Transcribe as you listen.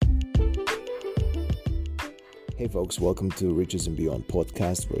Hey folks, welcome to Riches and Beyond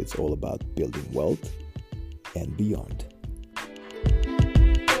podcast, where it's all about building wealth and beyond.